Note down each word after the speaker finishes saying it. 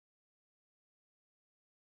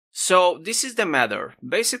So this is the matter.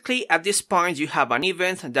 Basically, at this point, you have an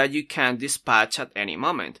event that you can dispatch at any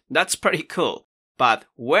moment. That's pretty cool. But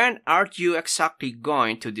when are you exactly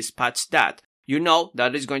going to dispatch that? You know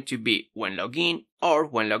that is going to be when login or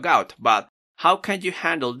when logout. But how can you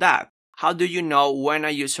handle that? How do you know when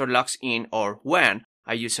a user logs in or when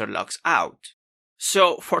a user logs out?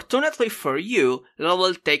 So fortunately for you,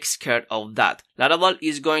 Laravel takes care of that. Laravel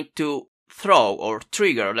is going to throw or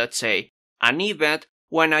trigger, let's say, an event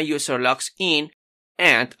when a user logs in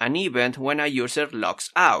and an event when a user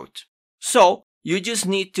logs out. So you just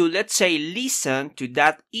need to, let's say, listen to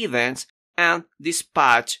that event and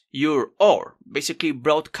dispatch or basically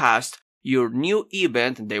broadcast your new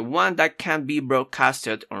event, the one that can be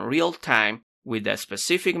broadcasted on real time with a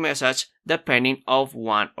specific message depending of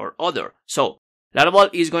one or other. So Laravel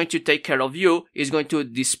is going to take care of you, is going to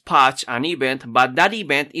dispatch an event, but that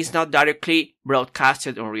event is not directly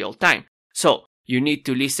broadcasted on real time. So you need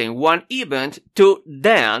to listen one event to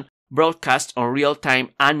then broadcast on real time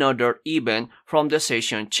another event from the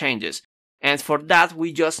session changes. And for that,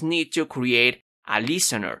 we just need to create a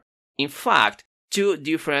listener. In fact, two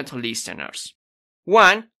different listeners.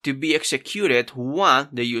 One to be executed once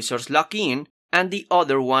the users log in, and the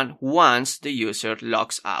other one once the user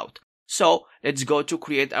logs out. So let's go to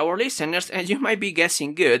create our listeners, and you might be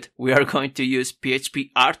guessing good. We are going to use PHP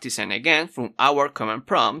Artisan again from our command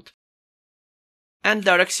prompt. And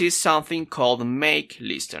there exists something called make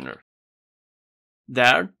listener.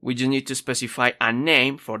 There, we just need to specify a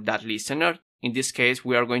name for that listener. In this case,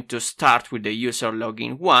 we are going to start with the user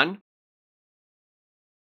login 1.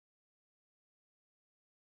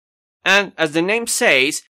 And as the name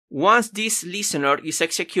says, once this listener is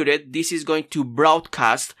executed, this is going to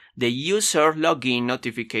broadcast the user login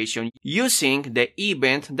notification using the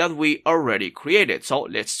event that we already created. So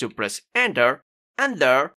let's press enter, and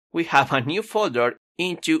there we have a new folder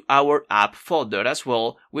into our app folder as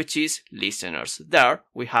well, which is listeners. There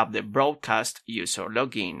we have the broadcast user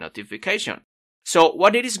login notification. So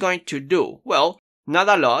what it is going to do? Well, not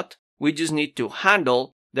a lot. We just need to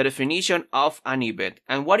handle the definition of an event.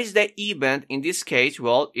 And what is the event in this case?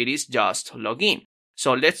 Well, it is just login.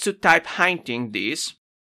 So let's type hinting this.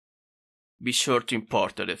 Be sure to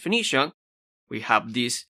import the definition. We have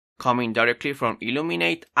this coming directly from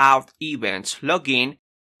Illuminate out events login.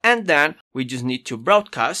 And then we just need to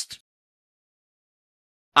broadcast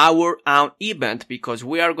our own event because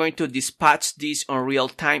we are going to dispatch this on real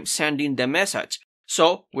time sending the message.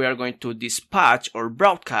 So we are going to dispatch or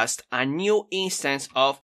broadcast a new instance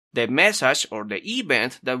of the message or the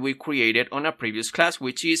event that we created on a previous class,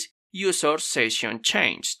 which is user session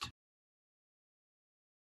changed.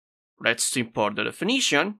 Let's import the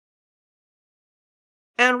definition.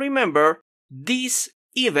 And remember, this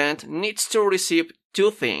event needs to receive two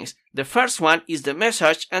things. The first one is the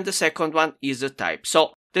message and the second one is the type.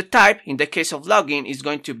 So the type in the case of login is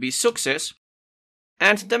going to be success,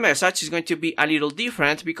 and the message is going to be a little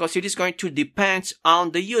different because it is going to depend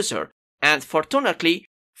on the user. And fortunately,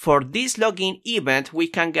 for this login event, we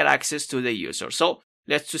can get access to the user. So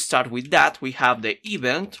let's just start with that. We have the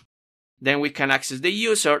event, then we can access the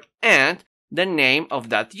user and the name of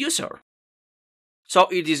that user. So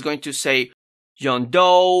it is going to say John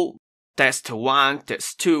Doe, test 1,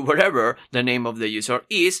 test 2, whatever the name of the user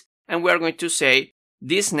is, and we are going to say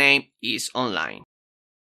this name is online.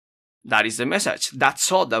 That is the message.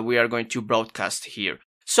 That's all that we are going to broadcast here.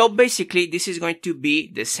 So basically, this is going to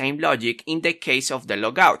be the same logic in the case of the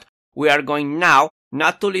logout. We are going now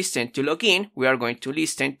not to listen to login, we are going to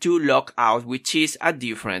listen to logout, which is a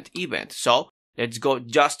different event. So let's go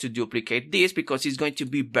just to duplicate this because it's going to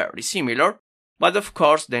be very similar. But of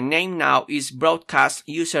course, the name now is broadcast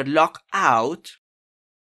user logout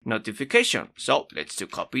notification. So let's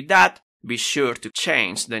copy that. Be sure to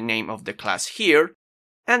change the name of the class here.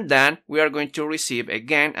 And then we are going to receive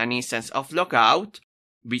again an instance of logout.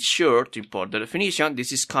 Be sure to import the definition.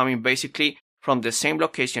 This is coming basically from the same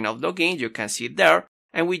location of login. You can see there.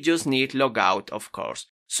 And we just need logout, of course.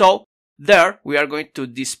 So there we are going to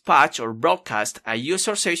dispatch or broadcast a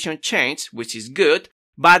user session change, which is good.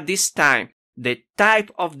 But this time, the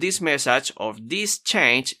type of this message or this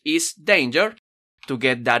change is danger. To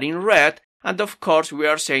get that in red. And of course, we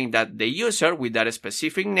are saying that the user with that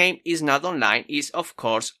specific name is not online, is of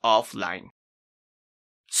course offline.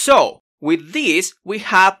 So, with this, we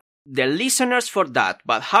have the listeners for that.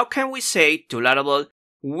 But how can we say to Laravel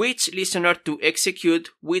which listener to execute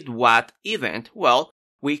with what event? Well,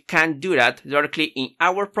 we can do that directly in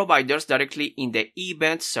our providers, directly in the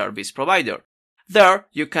event service provider. There,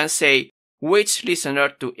 you can say which listener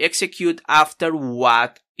to execute after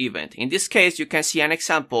what event. In this case, you can see an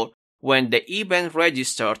example when the event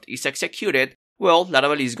registered is executed, well,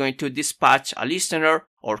 Laravel is going to dispatch a listener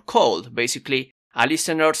or called, basically, a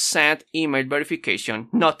listener sent email verification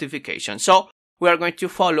notification. So we are going to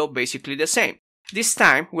follow basically the same. This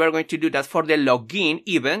time, we are going to do that for the login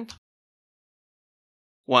event.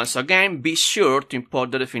 Once again, be sure to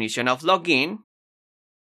import the definition of login.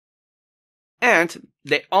 And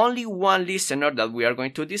the only one listener that we are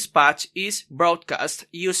going to dispatch is broadcast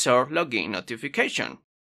user login notification.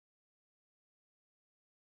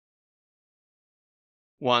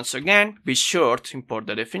 Once again, be sure to import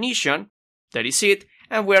the definition. That is it.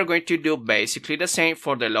 And we are going to do basically the same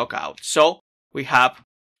for the logout. So we have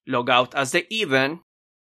logout as the event.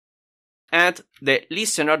 And the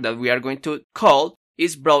listener that we are going to call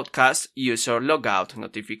is broadcast user logout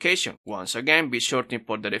notification. Once again, be sure to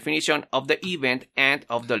import the definition of the event and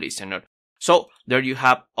of the listener. So there you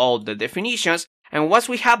have all the definitions. And once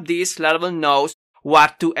we have this, Laravel knows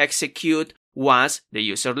what to execute once the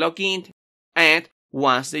user logs in and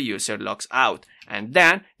once the user logs out. And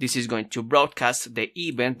then this is going to broadcast the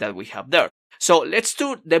event that we have there. So let's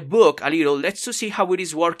do the book a little. Let's see how it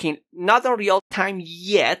is working, not in real time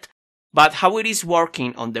yet, but how it is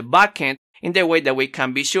working on the backend in the way that we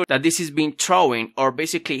can be sure that this is being thrown or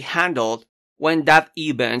basically handled when that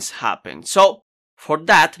events happen. So for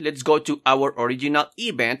that, let's go to our original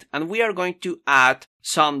event and we are going to add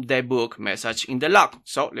some debug message in the log.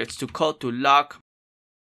 So let's do call to log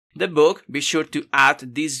debug. Be sure to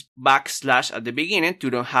add this backslash at the beginning to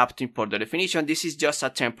don't have to import the definition. This is just a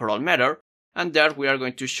temporal method. And there we are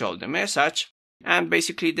going to show the message and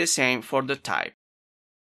basically the same for the type.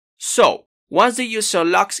 So once the user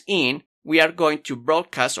logs in, we are going to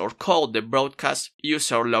broadcast or call the broadcast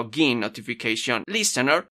user login notification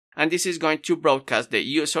listener, and this is going to broadcast the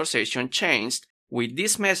user session changed with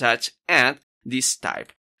this message and this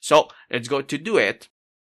type. So let's go to do it.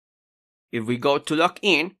 If we go to log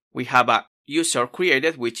in, we have a user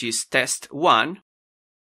created, which is test1.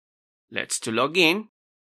 Let's to log in.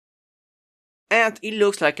 And it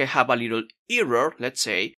looks like I have a little error, let's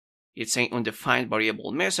say. It's saying undefined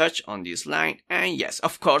variable message on this line. And yes,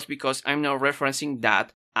 of course, because I'm now referencing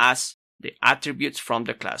that as the attributes from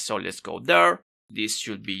the class. So let's go there. This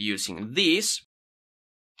should be using this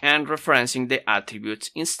and referencing the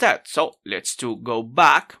attributes instead. So let's to go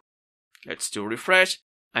back. Let's to refresh.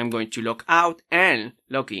 I'm going to log out and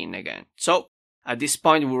log in again. So at this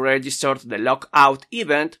point, we registered the logout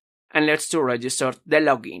event and let's to register the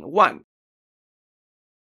login one.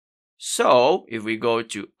 So if we go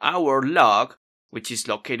to our log, which is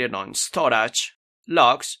located on storage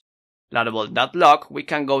logs, Laravel.log, we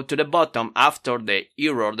can go to the bottom after the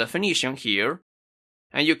error definition here.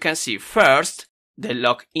 And you can see first, the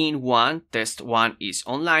login one, test1 is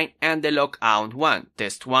online, and the logout one,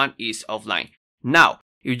 test1 is offline. Now,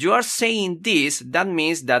 if you are saying this, that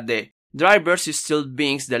means that the driver still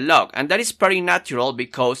brings the log, and that is pretty natural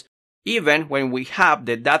because even when we have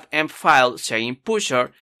the .m file saying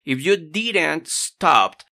pusher, if you didn't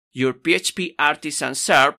stop your PHP artisan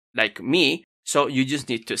serve, like me, so you just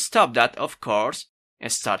need to stop that, of course,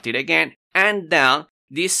 and start it again. And then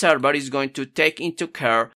this server is going to take into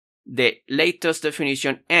care the latest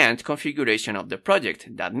definition and configuration of the project.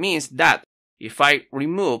 That means that if I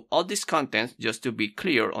remove all this content, just to be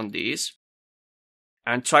clear on this,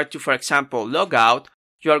 and try to, for example, log out,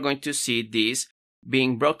 you are going to see this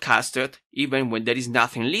being broadcasted even when there is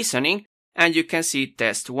nothing listening. And you can see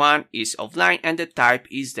test1 is offline and the type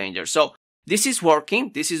is danger. So this is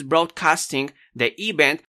working. This is broadcasting the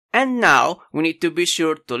event. And now we need to be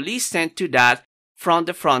sure to listen to that from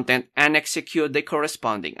the front end and execute the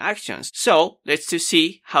corresponding actions. So let's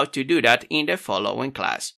see how to do that in the following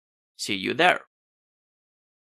class. See you there.